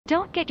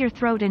Don't get your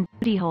throat and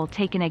booty hole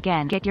taken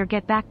again.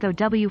 Get back though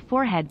W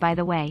forehead by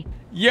the way.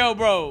 Yo,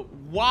 bro,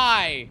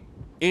 why?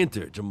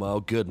 Enter Jamal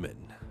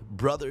Goodman,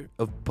 brother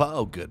of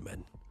Paul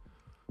Goodman,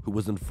 who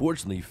was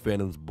unfortunately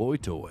Phantom's boy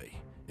toy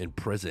in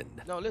prison.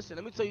 No, listen,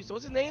 let me tell you. So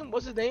what's his name?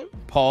 What's his name?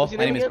 Paul. What's his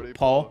My name again? is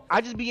Paul.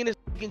 I just be in this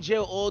fucking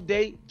jail all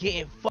day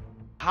getting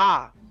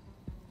high.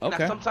 And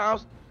Okay.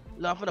 sometimes,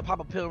 look, I'm finna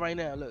pop a pill right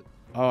now. Look.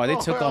 Oh, they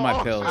took all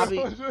my pills.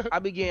 I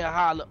be getting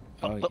high. Look,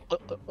 Oh,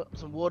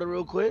 some water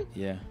real quick.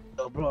 yeah.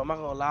 Yo, bro, I'm not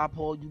gonna lie,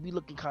 Paul. You be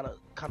looking kind of.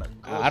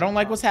 I don't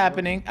like what's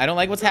happening. I don't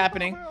like what's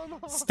happening.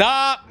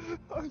 Stop.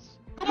 Come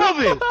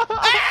over here.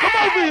 Come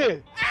over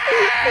here.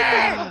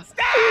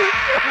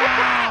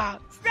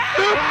 Stop.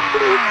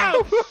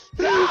 Stop.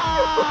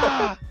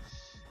 Stop.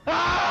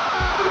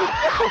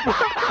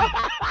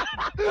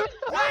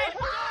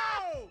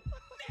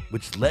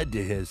 Which led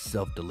to his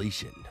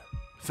self-deletion.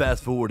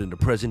 Fast forward into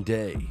present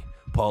day,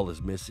 Paul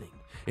is missing,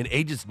 and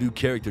Agent's new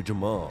character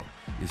Jamal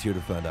is here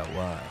to find out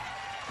why.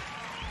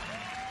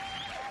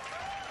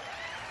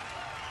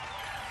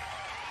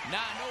 Nah,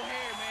 no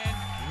hair, man.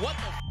 What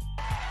the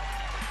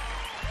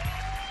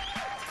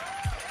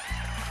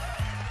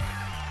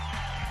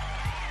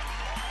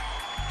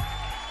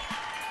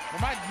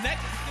Well, my neck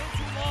is still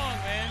too long,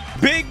 man.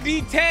 Big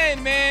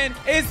D10, man.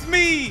 It's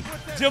me,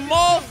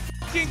 Jamal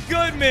fucking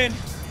Goodman.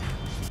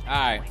 All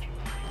right.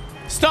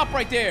 Stop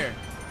right there.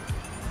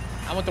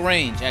 I want the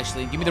range,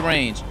 actually. Give me the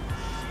range.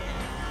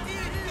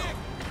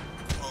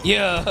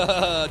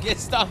 Yeah, get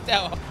stomped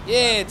out.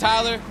 Yeah,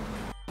 Tyler.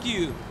 F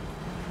you.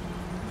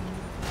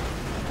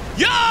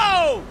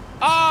 Yo!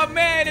 Oh,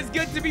 man, it's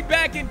good to be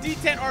back in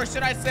D10, or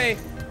should I say,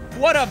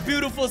 what a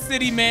beautiful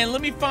city, man.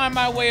 Let me find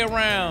my way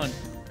around.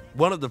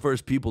 One of the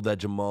first people that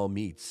Jamal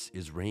meets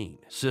is Rain,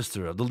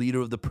 sister of the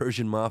leader of the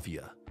Persian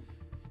Mafia,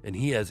 and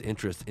he has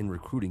interest in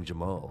recruiting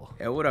Jamal.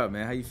 Hey, what up,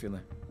 man? How you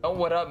feeling? Don't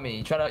what up me?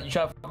 You trying to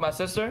fuck my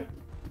sister?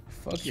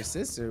 Fuck your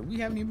sister. We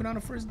haven't even been on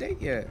a first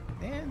date yet.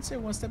 Man, say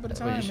one step at a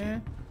time,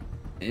 man.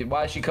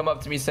 Why did she come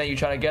up to me saying you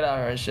trying to get at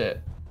her and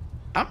shit?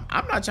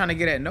 I'm not trying to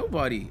get at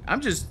nobody.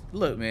 I'm just,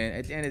 look, man,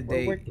 at the end of the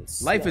day,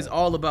 life is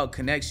all about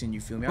connection, you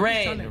feel me?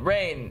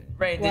 Rain,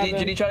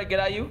 did he try to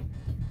get at you?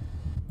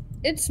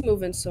 It's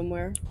moving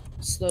somewhere,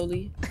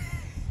 slowly.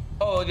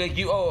 Oh, like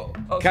you,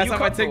 Can I so you sign my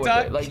comfortable with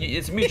TikTok? it? Like,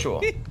 it's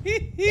mutual.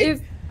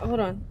 Hold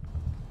on.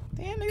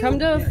 Damn, nigga. Come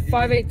to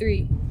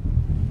 583.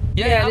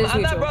 Yeah, it is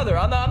I'm that mutual. brother.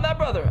 I'm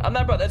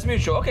that brother. It's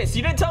mutual. Okay, so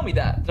you didn't tell me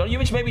that. So you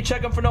just made me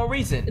check him for no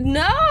reason.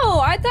 No,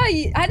 I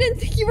didn't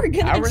think you were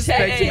gonna I respect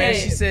check it, man.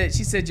 it.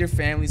 She said your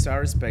family, so I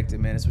respect it,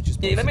 man. That's what you're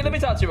supposed Yeah, to do. let me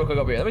talk to you real quick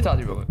over here. Of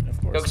course.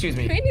 Yo, excuse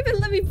me. You ain't even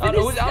let me finish. I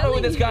don't know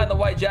who this guy in the telling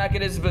white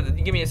jacket is, but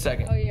give me a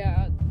second. you. Oh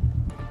yeah.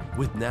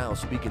 With now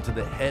speaking to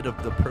the head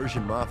of the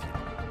Persian Mafia,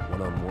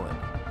 one-on-one.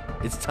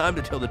 It's time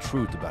to tell the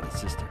truth about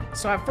his sister.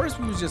 So at first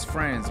we was just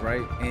friends,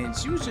 right? And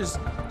she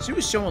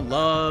was showing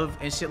love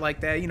and shit like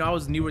that. You know, I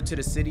was newer to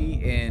the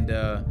city, and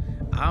I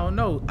don't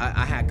know.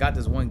 I had got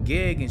this one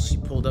gig, and she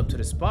pulled up to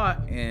the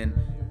spot, and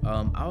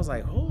I was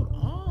like, hold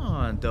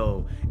on,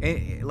 though.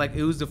 And like,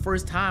 it was the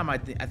first time, I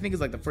think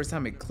it's like the first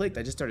time it clicked.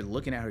 I just started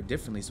looking at her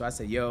differently. So I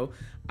said, yo,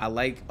 I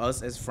like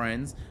us as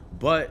friends,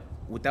 but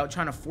without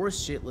trying to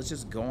force shit, let's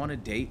just go on a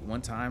date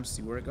one time,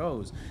 see where it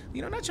goes.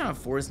 You know, not trying to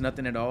force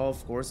nothing at all,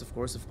 of course.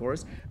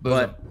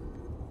 But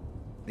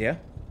yeah.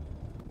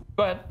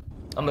 Go ahead.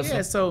 I'm listening.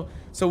 Yeah, so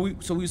we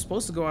were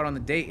supposed to go out on the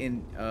date,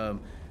 and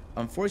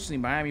unfortunately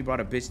Miami brought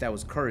a bitch that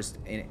was cursed,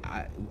 and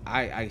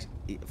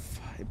it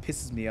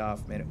pisses me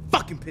off, man. It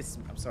fucking pisses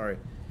me. I'm sorry.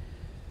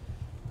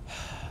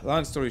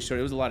 Long story short,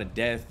 it was a lot of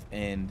death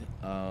and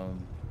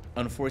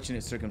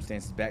unfortunate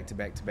circumstances back to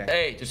back to back.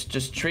 Hey,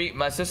 just treat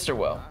my sister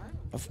well.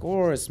 Of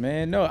course,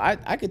 man. No,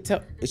 I could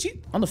tell. Is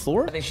she on the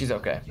floor? I think she's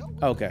okay.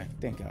 Okay,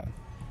 thank God.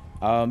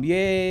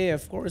 Yeah,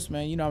 of course,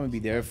 man. You know I'm gonna be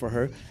there for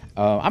her.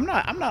 I'm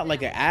not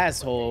like an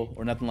asshole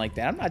or nothing like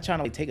that. I'm not trying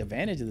to like take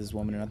advantage of this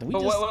woman or nothing.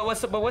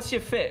 What's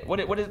your fit? What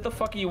the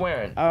fuck are you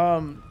wearing?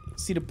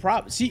 See the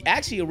prop. She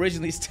actually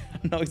originally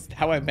knows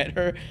how I met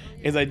her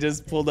is I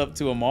just pulled up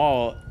to a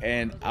mall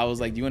and I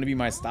was like, "Do you want to be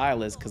my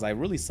stylist?" Because I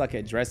really suck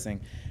at dressing.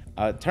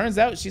 Turns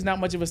out she's not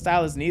much of a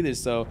stylist neither,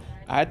 so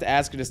I had to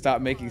ask her to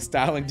stop making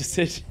styling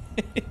decisions.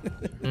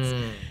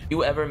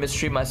 You ever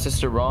mistreat my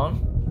sister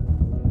wrong?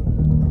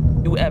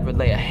 You ever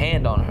lay a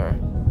hand on her?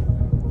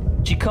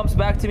 She comes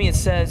back to me and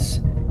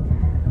says,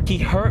 he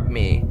hurt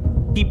me.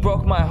 He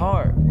broke my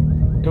heart.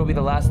 It'll be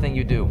the last thing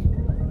you do.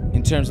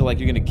 In terms of like,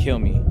 you're gonna kill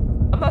me.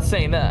 I'm not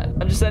saying that.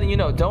 I'm just letting you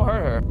know, don't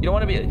hurt her. You don't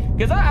want to be,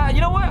 because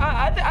you know what?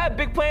 I have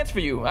big plans for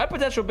you. I have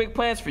potential big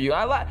plans for you.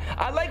 I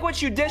like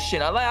what you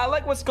dishing. I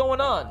like what's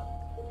going on.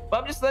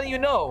 But I'm just letting you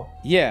know.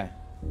 Yeah.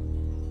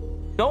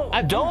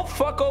 Don't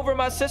fuck over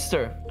my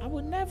sister. I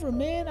would never,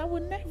 man. I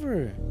would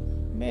never.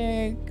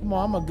 Man, come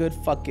on. I'm a good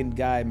fucking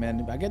guy,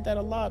 man. I get that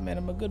a lot, man.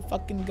 I'm a good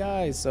fucking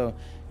guy. So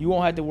you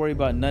won't have to worry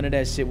about none of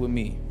that shit with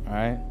me, all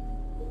right?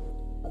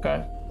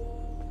 Okay.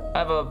 I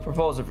have a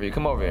proposal for you.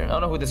 Come over here. I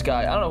don't know who this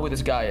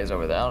guy is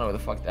over there. I don't know who the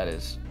fuck that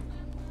is.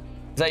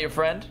 Is that your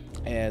friend?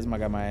 Yeah, it's my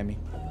guy Miami.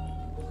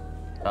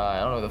 I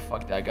don't know who the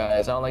fuck that guy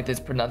is. I don't like this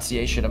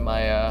pronunciation of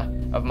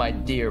my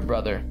dear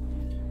brother.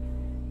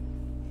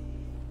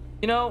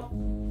 You know,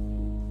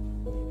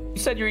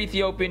 you said you're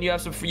Ethiopian. You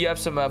have some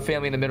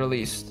family in the Middle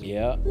East.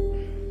 Yeah.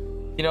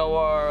 You know,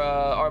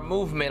 our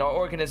movement, our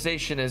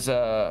organization is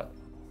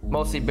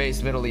mostly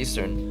based Middle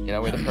Eastern. You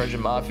know, we're the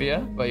Persian Mafia,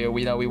 but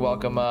we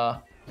welcome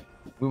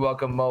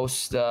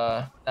most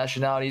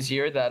nationalities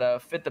here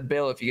that fit the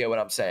bill, if you get what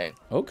I'm saying.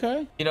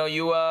 Okay. You know,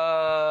 you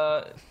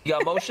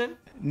got motion?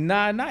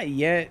 Nah, not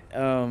yet.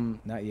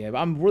 Not yet. But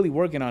I'm really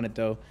working on it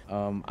though.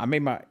 I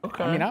made my.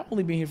 Okay. I mean, I've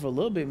only been here for a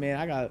little bit, man.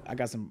 I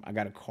got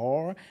a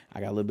car.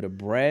 I got a little bit of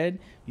bread.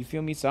 You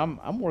feel me? So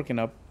I'm working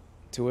up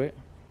to it.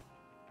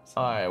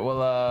 All right.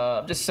 Well,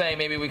 I'm just saying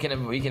maybe we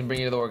can bring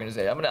you to the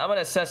organization. I'm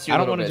gonna assess you a I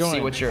don't little want to bit, join.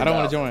 see what you're I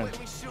don't about. want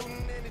to join.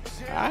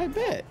 I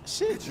bet.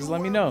 Shit. Just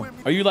let me know.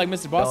 Are you like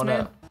Mr. Boss Don't,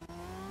 Man?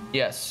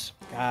 Yes.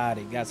 Got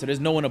it. Got it. So there's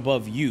no one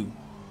above you.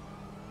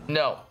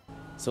 No.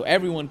 So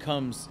everyone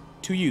comes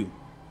to you.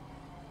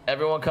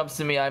 Everyone comes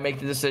to me. I make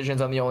the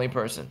decisions. I'm the only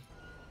person.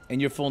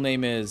 And your full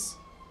name is?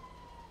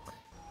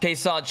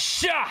 Kaysan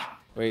Shah.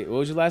 Wait, what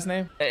was your last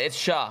name? It's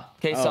Shah.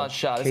 Kaysan Oh,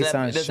 Shah.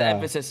 Kaysan There's Shah. an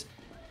emphasis.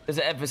 There's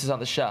an emphasis on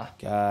the Shah.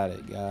 Got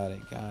it.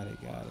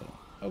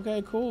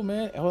 Okay, cool,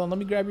 man. Hold on, let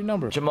me grab your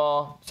number.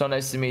 Jamal, so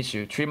nice to meet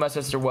you. Treat my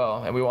sister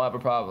well, and we won't have a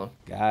problem.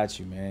 Got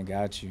you, man.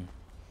 Got you.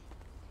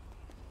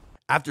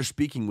 After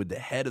speaking with the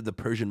head of the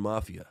Persian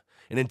Mafia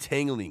and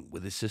entangling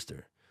with his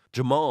sister,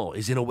 Jamal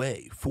is in a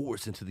way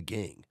forced into the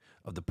gang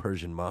of the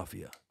Persian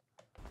Mafia.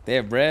 They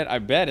have bread? I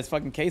bet it's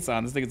fucking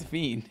Kaysan. This nigga's a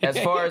fiend. As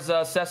far as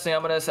assessing,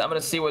 I'm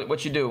gonna see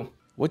what you do.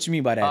 What you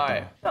mean by that, All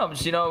right. No,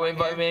 just, you know,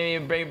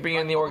 maybe bring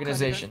in the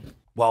organization.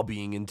 While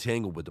being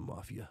entangled with the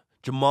Mafia,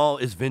 Jamal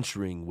is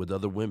venturing with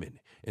other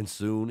women, and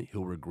soon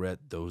he'll regret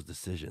those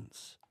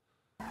decisions.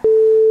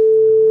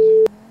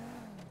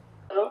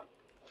 Hello?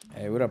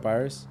 Hey, what up,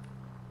 Iris?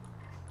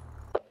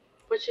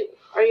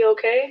 Are you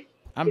okay?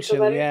 I'm You feel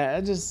chilling. better? Yeah,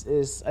 I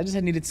just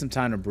had needed some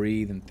time to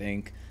breathe and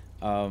think.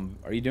 Are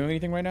you doing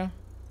anything right now?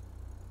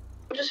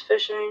 I'm just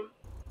fishing.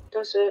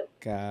 That's it.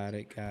 Got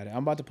it. I'm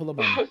about to pull up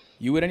on you.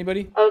 You with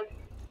anybody?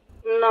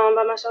 No, I'm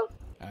by myself.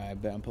 I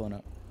bet I'm pulling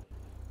up.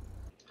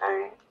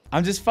 Alright.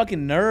 I'm just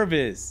fucking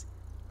nervous.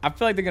 I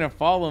feel like they're gonna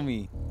follow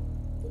me.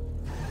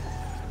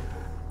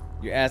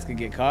 Your ass can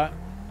get caught.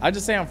 I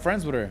just say I'm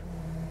friends with her.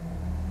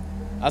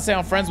 I'll say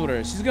I'm friends with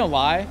her. She's gonna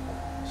lie.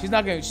 She's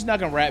not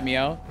gonna rat me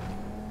out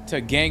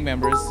to gang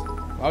members.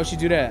 Why would she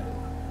do that?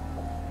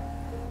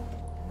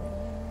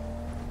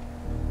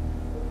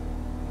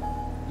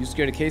 You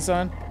scared of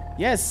Kaysan?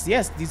 Yes.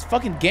 These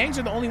fucking gangs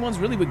are the only ones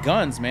really with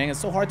guns, man. It's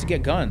so hard to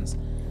get guns.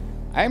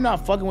 I am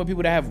not fucking with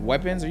people that have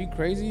weapons. Are you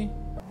crazy?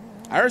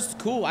 Iris is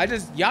cool.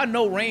 Y'all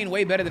know Rain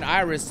way better than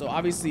Iris, so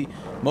obviously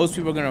most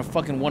people are gonna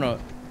fucking wanna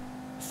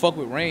fuck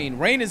with Rain.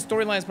 Rain's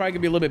storyline is probably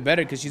gonna be a little bit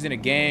better because she's in a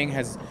gang,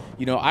 has,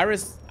 you know,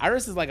 Iris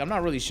is like, I'm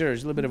not really sure.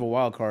 She's a little bit of a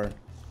wild card.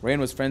 Rain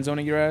was friend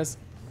zoning your ass.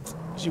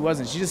 She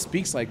wasn't. She just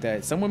speaks like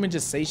that. Some women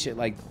just say shit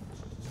like,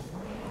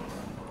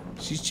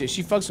 she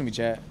fucks with me,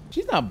 chat.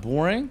 She's not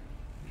boring.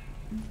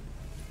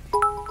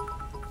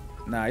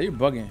 Nah, you're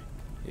bugging.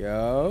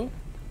 Yo.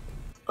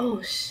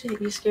 Oh shit,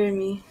 you scared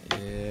me.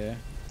 Yeah.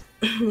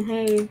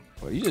 Hey.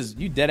 Well,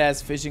 you dead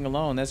ass fishing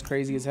alone. That's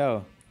crazy as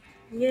hell.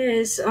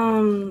 Yes,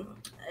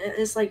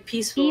 it's like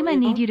peaceful. Ema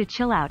need you to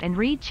chill out and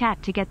read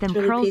chat to get them It's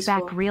really curls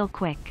peaceful. back real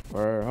quick.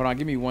 Or hold on,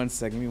 give me 1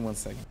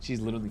 second. She's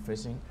literally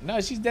fishing.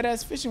 No, she's dead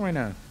ass fishing right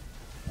now.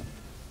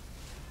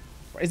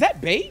 Is that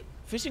bait?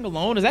 Fishing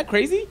alone? Is that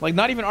crazy? Like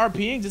not even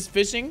RPing, just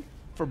fishing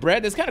for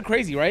bread? That's kind of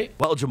crazy, right?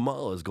 While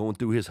Jamal is going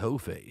through his hoe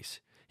phase,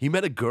 he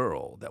met a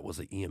girl that was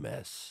an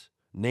EMS.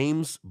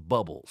 Name's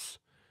Bubbles.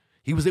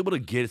 He was able to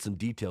get some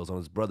details on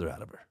his brother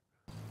out of her.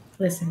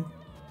 Listen,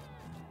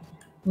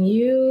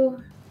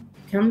 you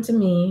come to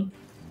me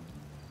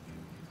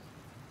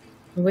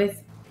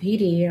with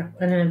PD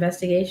on an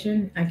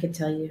investigation, I could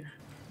tell you.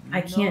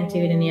 I can't do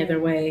it any other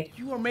way.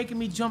 You are making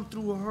me jump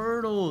through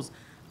hurdles.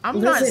 I'm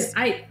Listen,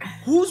 not.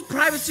 Whose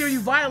privacy are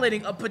you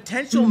violating? A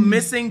potential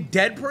missing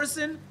dead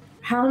person?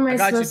 How am I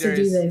got you, supposed to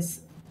do Darius.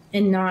 this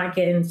and not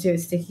get into a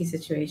sticky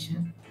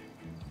situation?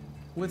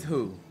 With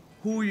who?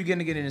 Who are you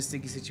gonna get in a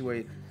sticky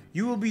situation?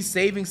 You will be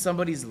saving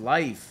somebody's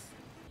life.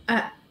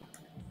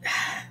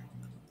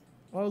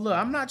 Well, look,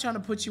 I'm not trying to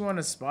put you on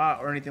the spot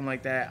or anything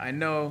like that. I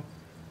know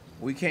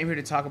we came here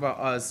to talk about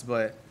us,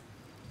 but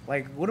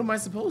like, what am I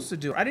supposed to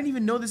do? I didn't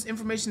even know this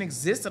information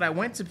existed. I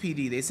went to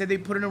PD. They said they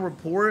put in a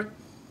report,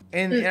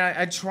 and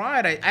I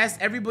tried. I asked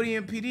everybody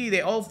in PD.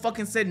 They all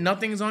fucking said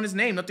nothing's on his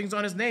name. Nothing's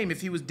on his name.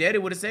 If he was dead,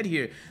 it would have said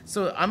here.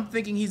 So I'm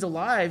thinking he's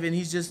alive, and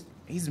he's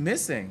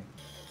missing.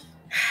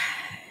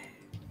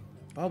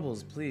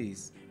 Bubbles,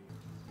 please.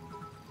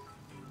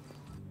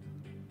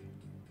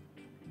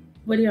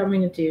 What do you want me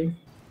to do?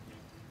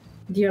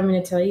 Do you want me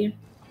to tell you?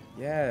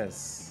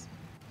 Yes.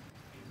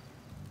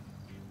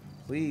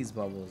 Please,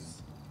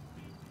 Bubbles.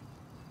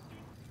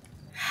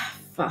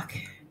 Fuck.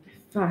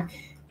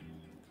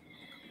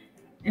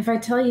 If I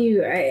tell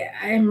you, I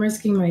am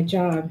risking my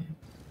job,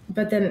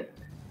 but then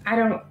I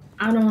don't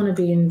want to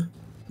be in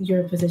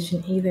your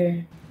position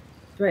either.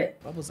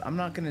 But Bubbles, I'm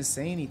not gonna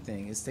say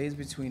anything. It stays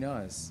between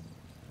us.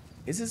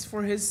 This is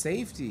for his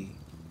safety.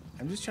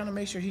 I'm just trying to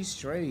make sure he's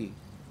straight.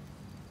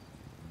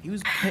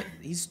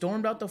 He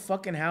stormed out the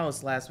fucking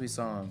house last we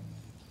saw him.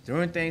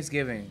 During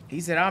Thanksgiving.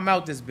 He said, I'm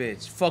out this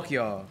bitch. Fuck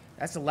y'all.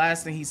 That's the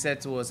last thing he said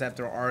to us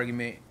after our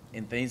argument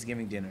in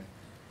Thanksgiving dinner.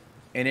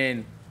 And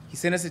then he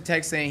sent us a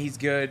text saying he's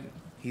good.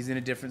 He's in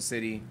a different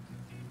city.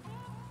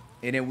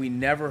 And then we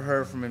never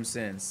heard from him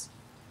since.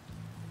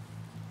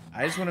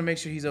 I just want to make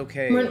sure he's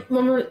okay. When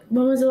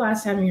was the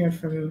last time you heard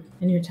from him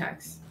in your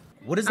text?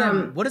 What does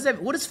that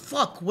what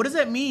does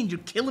that mean? You're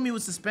killing me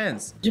with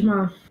suspense.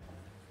 Jamal,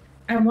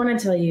 I want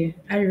to tell you,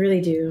 I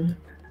really do.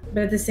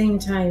 But at the same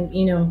time,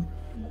 you know,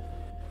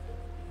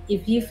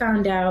 if you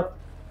found out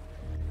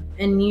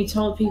and you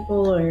told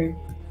people or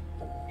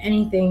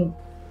anything,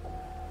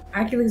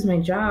 I could lose my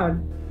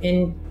job,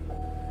 and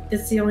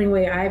it's the only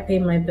way I pay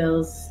my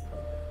bills.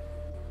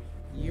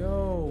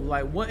 Yo,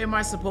 like, what am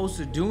I supposed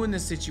to do in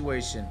this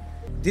situation?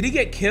 Did he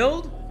get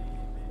killed?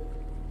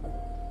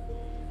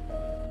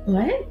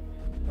 What?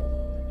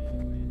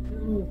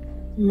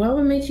 What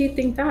would make you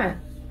think that?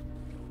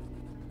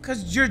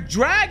 Cause you're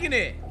dragging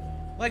it.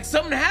 Like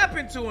something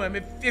happened to him.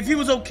 If he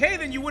was okay,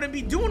 then you wouldn't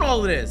be doing all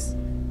of this.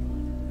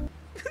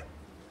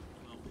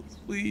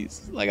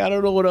 Please. Like, I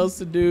don't know what else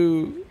to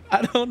do.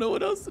 I don't know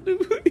what else to do,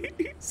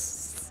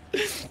 please.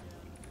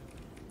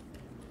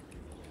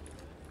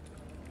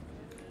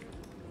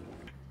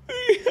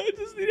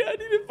 I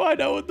need to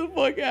find out what the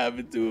fuck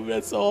happened to him.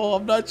 That's all.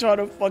 I'm not trying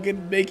to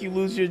fucking make you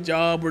lose your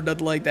job or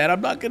nothing like that.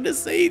 I'm not gonna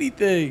say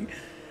anything.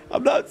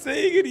 I'm not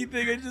saying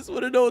anything. I just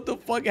want to know what the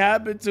fuck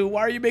happened to him.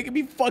 Why are you making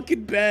me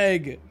fucking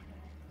beg?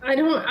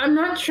 I'm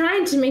not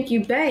trying to make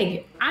you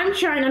beg. I'm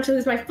trying not to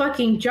lose my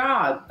fucking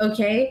job,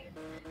 okay?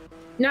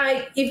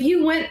 Now, if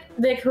you went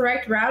the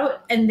correct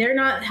route and they're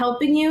not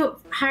helping you,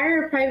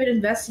 hire a private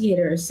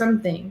investigator or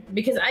something.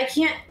 Because I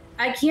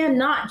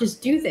cannot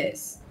just do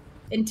this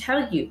and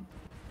tell you.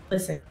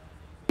 Listen,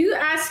 you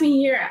asked me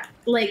here,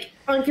 like,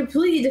 on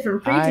completely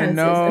different pretenses. I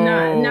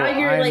know. Now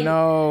you're like,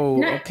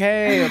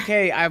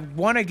 Okay. I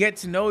want to get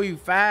to know you.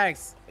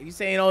 Facts. You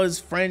saying all this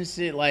friend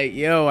shit, like,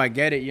 yo, I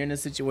get it. You're in a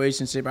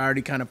situationship. I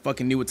already kind of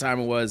fucking knew what time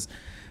it was.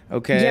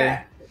 Okay.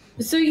 Yeah.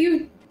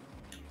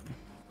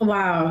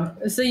 Wow.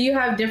 So you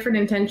have different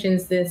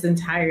intentions this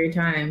entire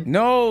time.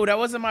 No, that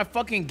wasn't my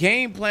fucking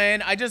game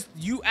plan.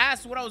 You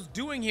asked what I was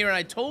doing here and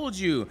I told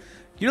you.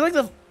 You're like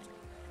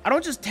I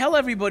don't just tell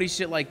everybody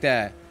shit like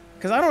that.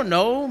 Cause I don't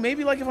know.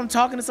 Maybe like if I'm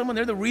talking to someone,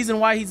 they're the reason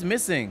why he's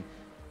missing.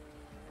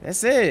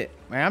 That's it.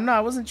 Man,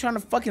 I wasn't trying to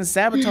fucking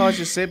sabotage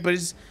your shit, but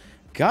it's,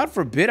 God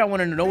forbid I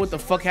wanted to know what the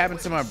fuck happened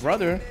to my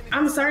brother.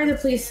 I'm sorry the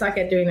police suck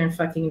at doing their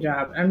fucking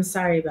job. I'm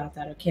sorry about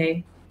that,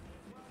 okay?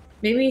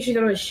 Maybe you should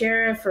go to a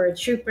sheriff or a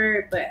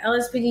trooper, but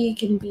LSPD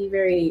can be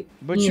very,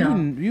 But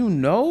you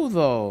know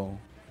though.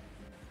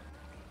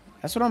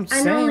 That's what I'm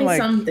saying. I know only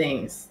like, some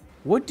things.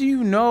 What do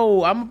you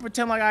know? I'm gonna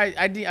pretend like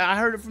I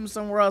heard it from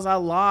somewhere else. I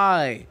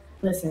lie.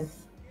 Listen,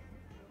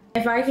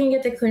 if I can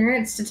get the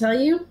clearance to tell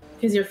you,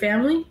 because you're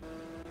family,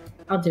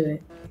 I'll do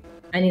it.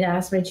 I need to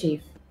ask my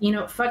chief. You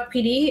know, fuck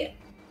PD,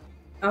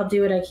 I'll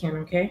do what I can,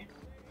 okay?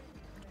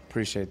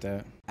 Appreciate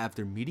that.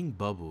 After meeting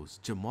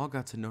Bubbles, Jamal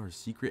got to know her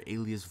secret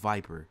alias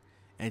Viper,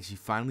 and she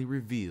finally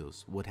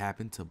reveals what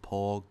happened to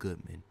Paul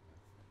Goodman.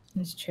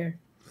 It's true.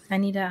 I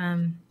need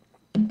to,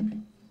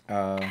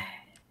 What's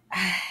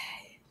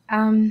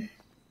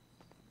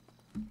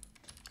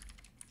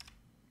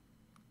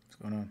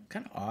going on?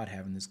 Kind of odd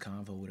having this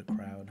convo with a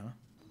crowd, huh?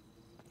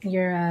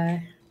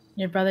 Your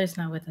brother's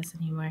not with us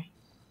anymore.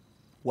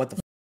 What the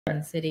in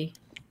the city.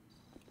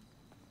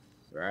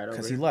 Right over.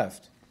 Because he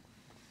left.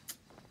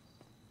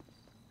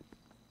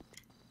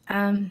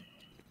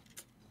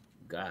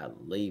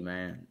 Golly,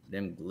 man.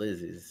 Them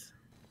glizzes.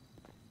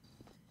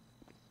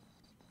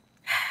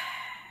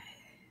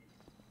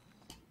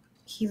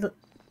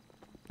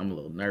 I'm a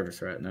little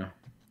nervous right now.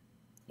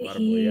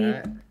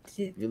 You're a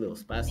little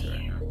spicy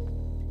right now.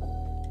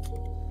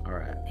 All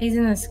right. He's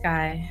in the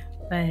sky,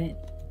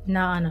 but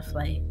not on a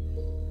flight.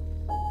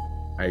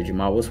 Hey,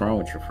 Jamal, what's wrong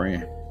with your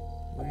friend?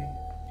 What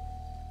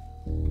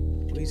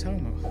are you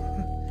talking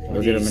about?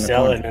 Look at him in the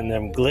selling corner. in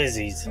them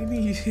glizzies. What do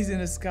you mean he's in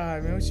the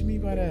sky, man? What you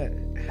mean by that?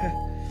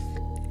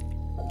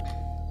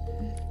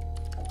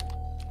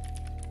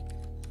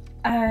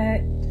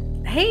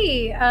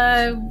 Hey,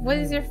 what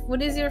is your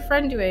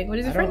friend doing? What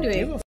is your friend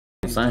doing?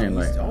 I'm saying,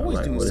 like, He's always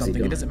like, doing what is he something. It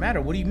doing? doesn't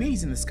matter. What do you mean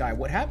he's in the sky?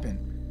 What happened?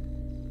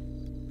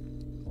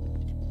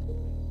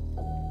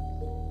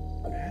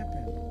 What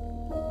happened?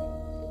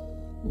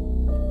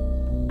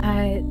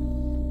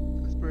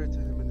 Whisper it to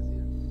him in his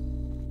ear.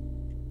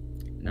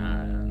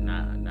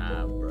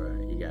 Nah,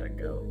 bro. You gotta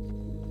go.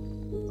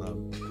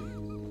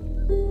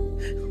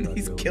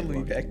 He's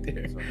killing me back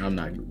there. I'm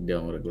not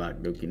dealing with a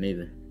Glock dookie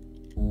neither.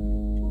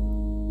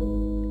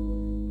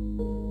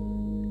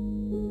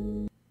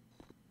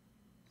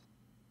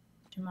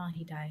 Jamal,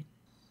 he died.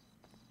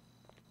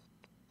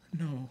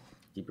 No.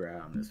 Keep your eye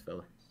on this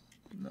fella.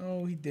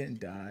 No, he didn't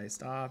die.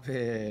 Stop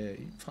it.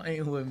 You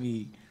playing with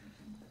me.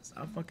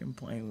 Stop fucking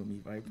playing with me,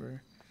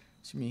 Viper.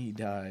 What you mean he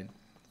died?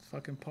 It's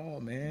fucking Paul,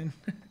 man.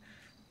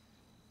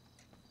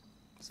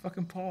 It's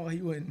fucking Paul.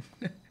 He wouldn't.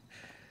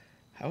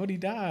 How would he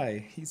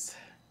die?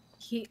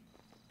 He.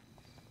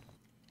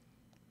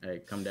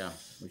 Hey, come down.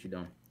 What you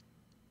doing?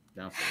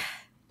 Downstairs.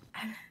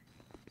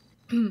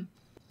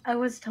 I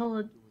was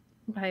told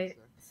by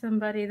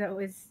somebody that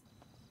was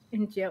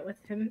in jail with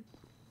him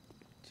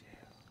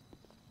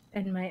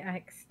and my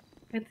ex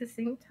at the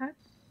same time.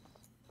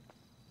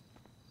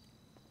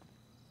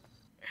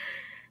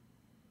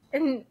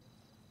 And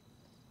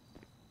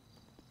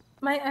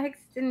my ex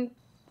didn't.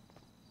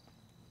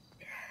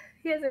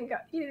 He didn't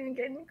get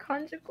any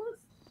conjugals.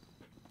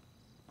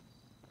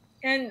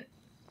 And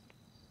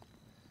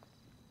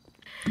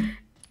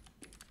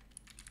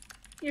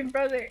your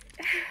brother,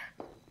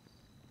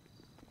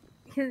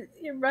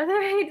 your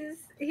brother,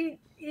 he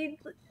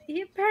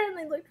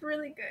apparently looked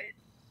really good.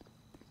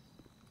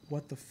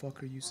 What the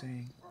fuck are you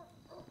saying?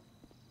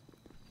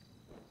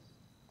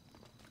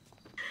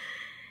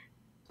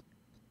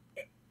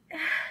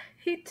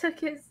 He took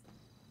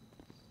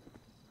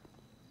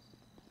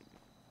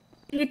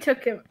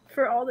him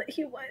for all that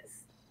he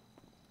was.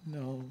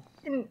 No.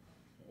 And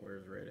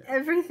Where's Reddit?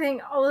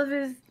 everything, all of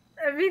his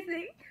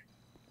everything.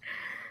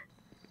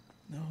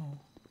 No.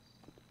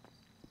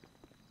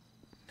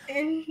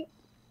 And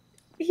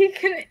he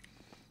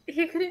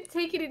couldn't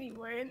take it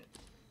anymore. And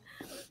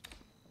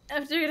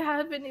after it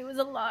happened, it was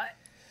a lot.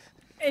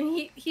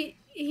 And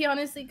he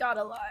honestly got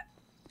a lot.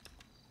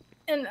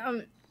 And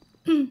I'm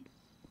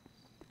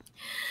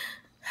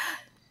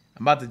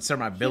about to start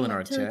my bill in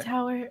our to the chat.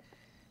 tower.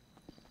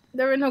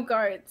 There were no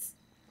guards.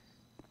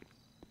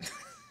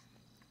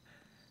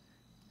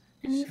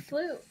 And he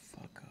flew.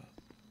 Fuck up.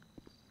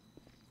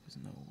 There's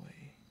no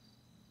way.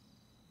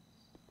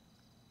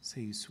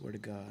 Say you swear to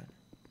God.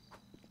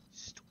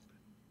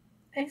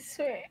 I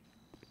swear.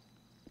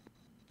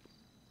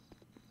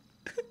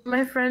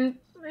 My friend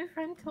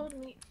told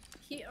me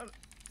he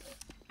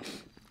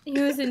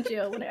was in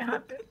jail when it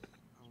happened.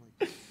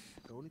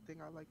 The only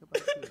thing I like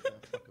about you is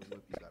that fucking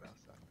whip you got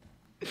outside.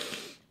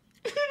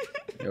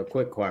 Yo,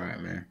 quick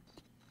quiet, man.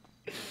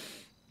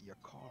 Your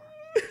car.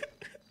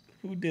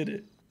 Who did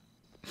it?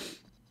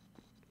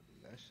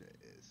 That shit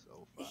is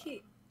so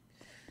fire.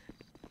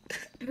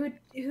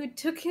 Who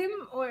took him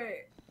or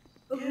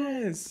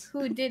Yes.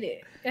 who did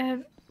it?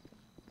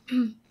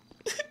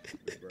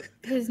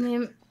 His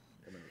name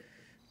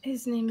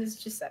is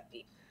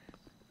Giuseppe.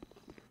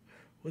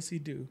 What's he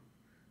do?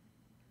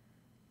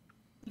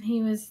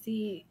 He was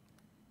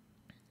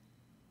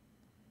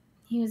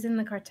in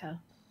the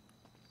cartel.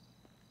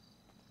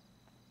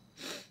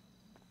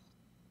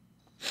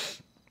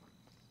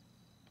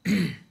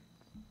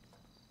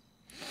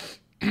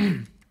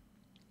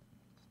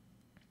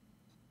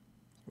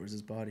 Where's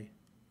his body?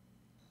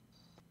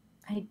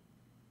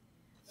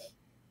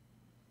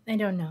 I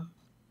don't know.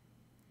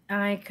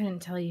 I couldn't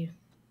tell you.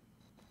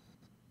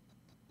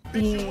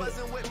 The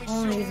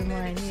only reason why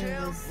I knew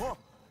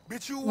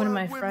was one of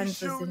my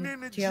friends was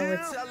in jail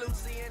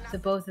with the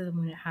both of them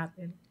when it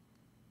happened.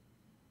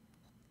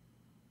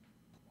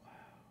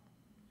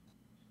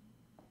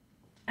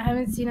 I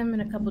haven't seen him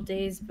in a couple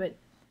days, but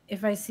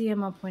if I see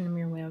him, I'll point him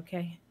your way,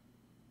 okay?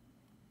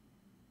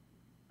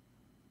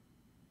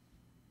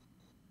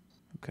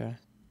 Okay.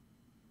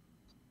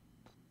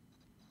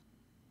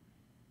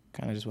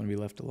 Kind of just want to be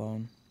left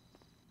alone.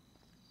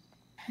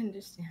 I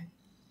understand.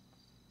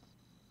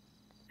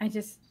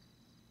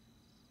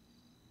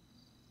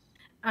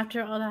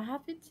 After all that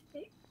happened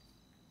today,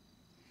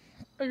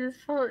 I just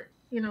felt,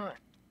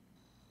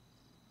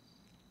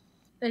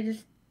 I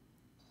just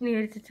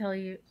needed to tell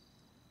you.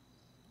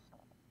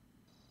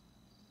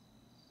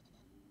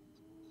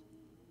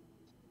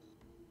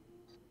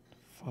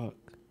 Fuck.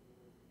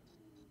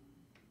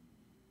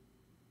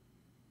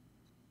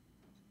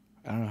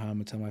 I don't know how I'm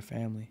gonna tell my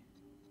family.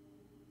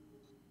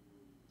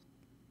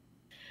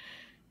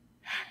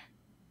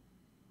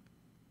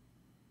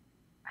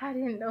 I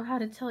didn't know how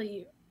to tell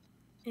you.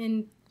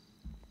 And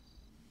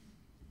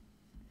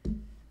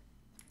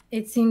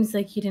it seems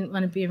like you didn't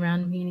want to be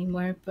around me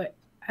anymore, but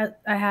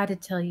I had to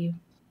tell you.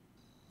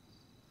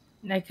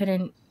 I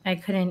couldn't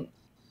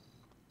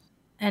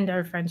end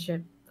our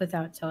friendship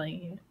without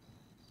telling you.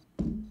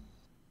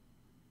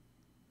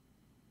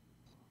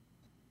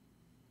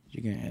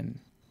 You can end.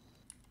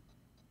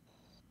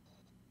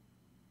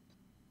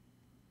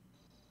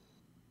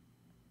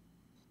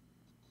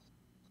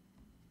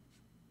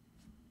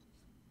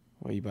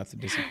 What, you about to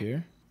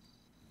disappear?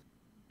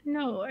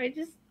 No, I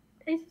just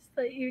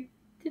thought you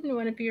didn't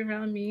want to be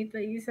around me.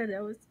 That you said I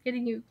was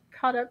getting you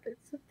caught up in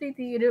something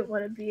that you didn't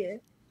want to be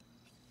in.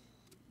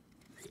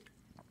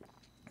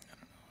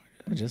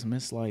 I just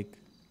miss, I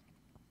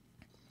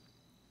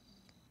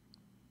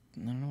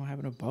don't know what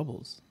happened to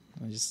Bubbles.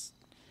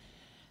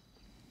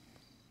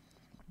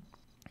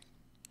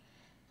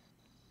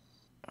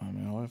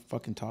 All I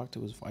fucking talk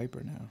to is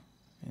Viper now.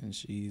 And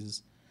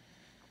she's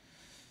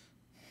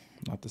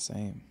not the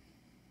same.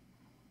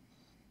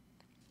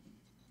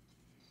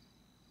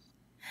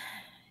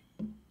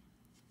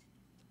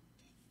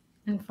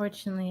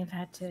 Unfortunately, I've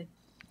had to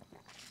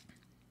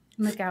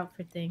look out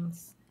for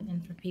things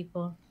and for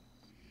people.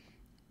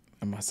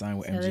 And my sign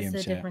with So MGM this is a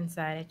chat. different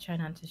side. I try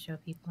not to show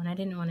people, and I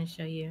didn't want to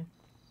show you.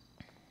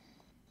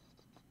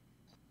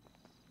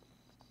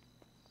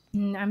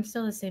 I'm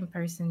still the same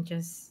person,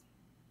 just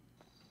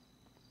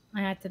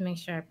I have to make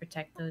sure I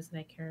protect those that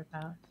I care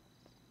about.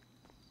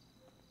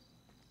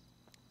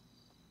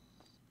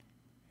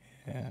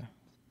 Yeah.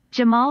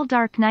 Jamal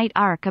Dark Knight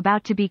arc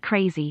about to be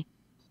crazy.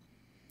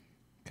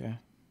 Okay.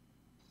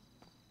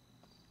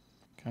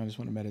 Kind of just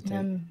want to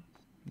meditate.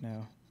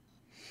 No.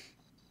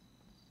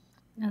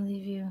 I'll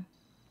leave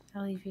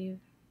you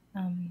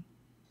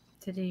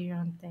to do your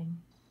own thing.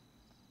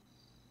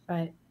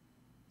 But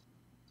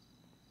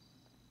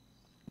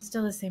I'm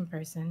still the same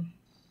person.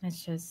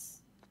 It's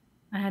just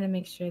I had to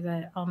make sure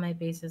that all my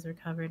bases were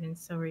covered, and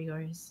so were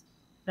yours.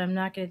 But I'm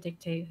not going to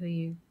dictate who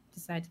you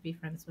decide to be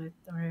friends with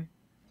or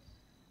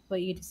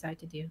what you decide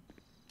to do.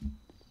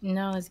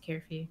 No, I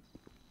care for you.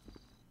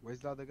 Where's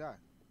the other guy?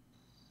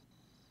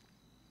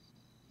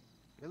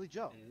 Billy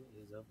Joe.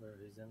 He's over.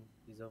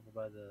 He's over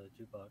by the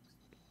jukebox.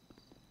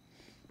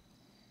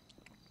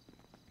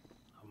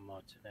 I'm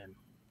watching him.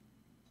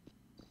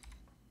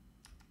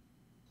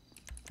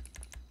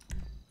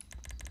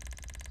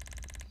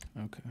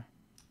 Okay.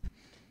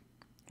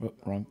 Oh,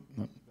 wrong.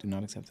 No, do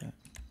not accept that.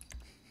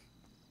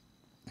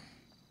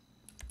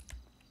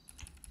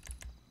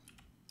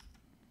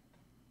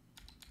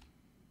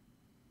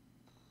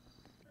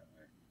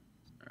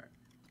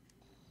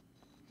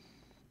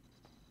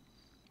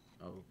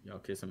 Oh, y'all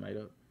kissing right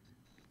up?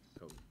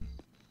 Cool.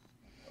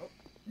 All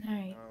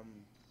right.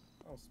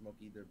 I don't smoke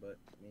either, but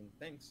I mean,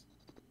 thanks.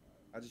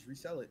 I just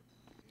resell it.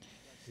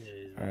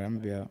 All right, I'm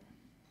gonna be out.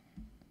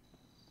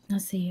 I'll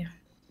see you.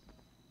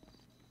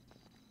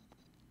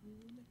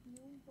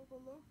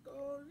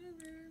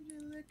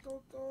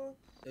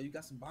 Yo, you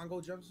got some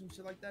bongo drums and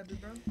shit like that, big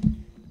bro?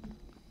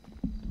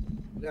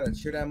 You gotta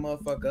cheer that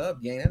motherfucker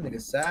up, gang. That nigga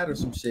sad or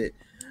some shit.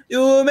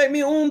 You make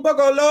me un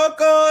poco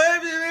loco,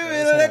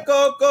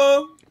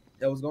 coco.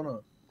 Yo, what's going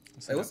on?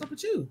 Hey, what's up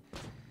with you?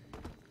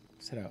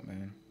 Sit out,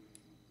 man.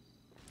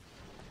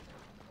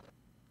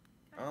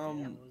 What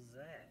was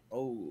that?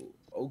 Oh,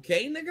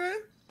 okay, nigga.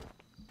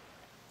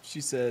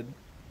 She said.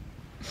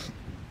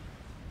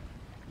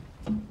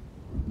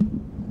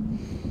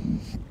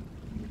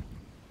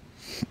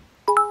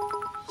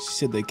 She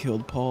said they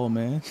killed Paul,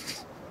 man.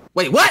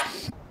 Wait, what?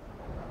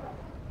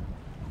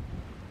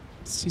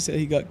 She said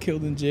he got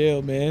killed in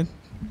jail, man.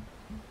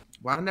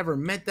 Well, I never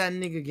met that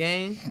nigga,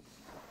 gang.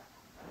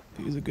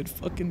 He was a good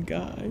fucking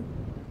guy.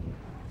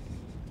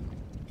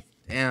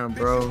 Damn,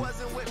 bro.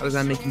 How does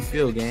that make you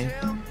feel, gang?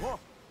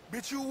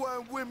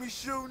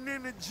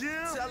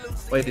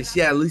 Wait, did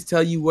she at least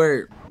tell you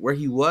where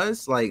he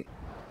was? Like,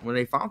 when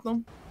they found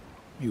him?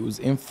 He was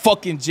in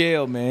fucking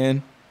jail,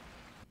 man.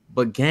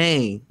 But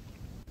gang,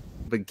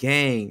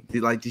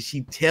 did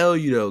she tell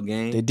you though,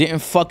 gang? They didn't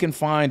fucking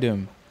find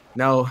him.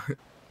 No,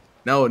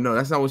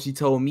 that's not what she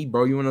told me,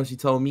 bro. You wanna know what she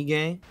told me,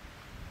 gang?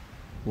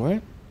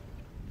 What?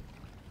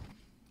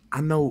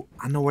 I know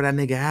where that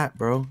nigga at,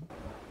 bro.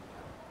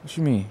 What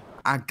you mean?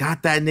 I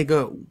got that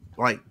nigga,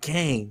 like,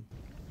 gang.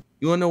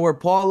 You wanna know where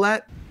Paul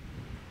at?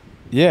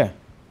 Yeah.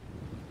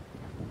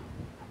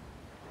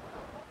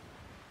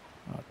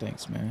 Oh,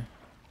 thanks, man.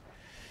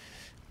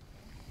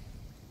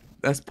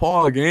 That's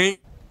Paul, gang.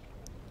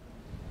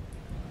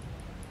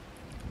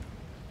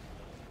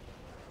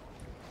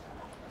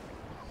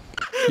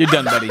 You're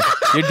done, buddy.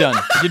 You're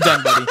done. You're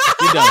done, buddy.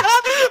 You're done.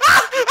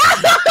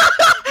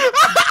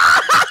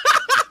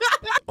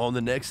 On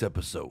the next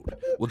episode,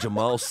 will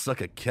Jamal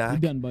suck a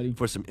cack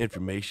for some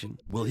information?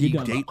 Will he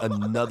date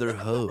another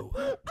hoe?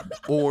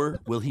 Or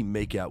will he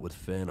make out with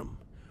Phantom?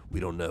 We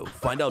don't know.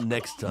 Find out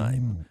next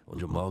time on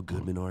Jamal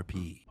Goodman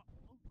RP.